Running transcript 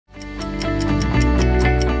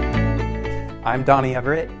I'm Donnie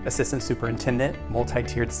Everett, Assistant Superintendent,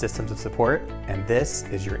 Multi-Tiered Systems of Support, and this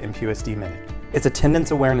is your MPUSD Minute. It's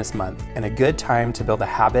Attendance Awareness Month and a good time to build a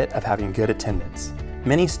habit of having good attendance.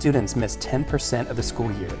 Many students miss 10% of the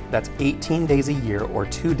school year. That's 18 days a year or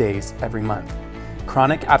 2 days every month.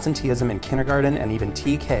 Chronic absenteeism in kindergarten and even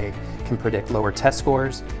TK can predict lower test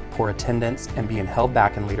scores, poor attendance, and being held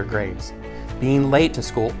back in later grades. Being late to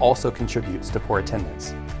school also contributes to poor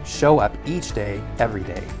attendance. Show up each day, every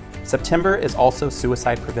day. September is also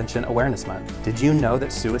Suicide Prevention Awareness Month. Did you know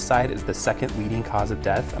that suicide is the second leading cause of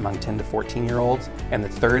death among 10 to 14-year-olds and the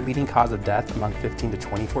third leading cause of death among 15 to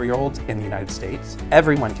 24-year-olds in the United States?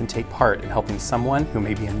 Everyone can take part in helping someone who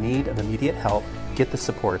may be in need of immediate help get the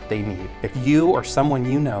support they need. If you or someone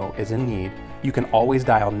you know is in need, you can always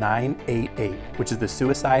dial 988, which is the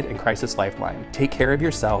Suicide and Crisis Lifeline. Take care of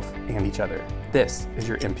yourself and each other. This is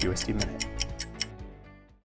your MPUSD Minute.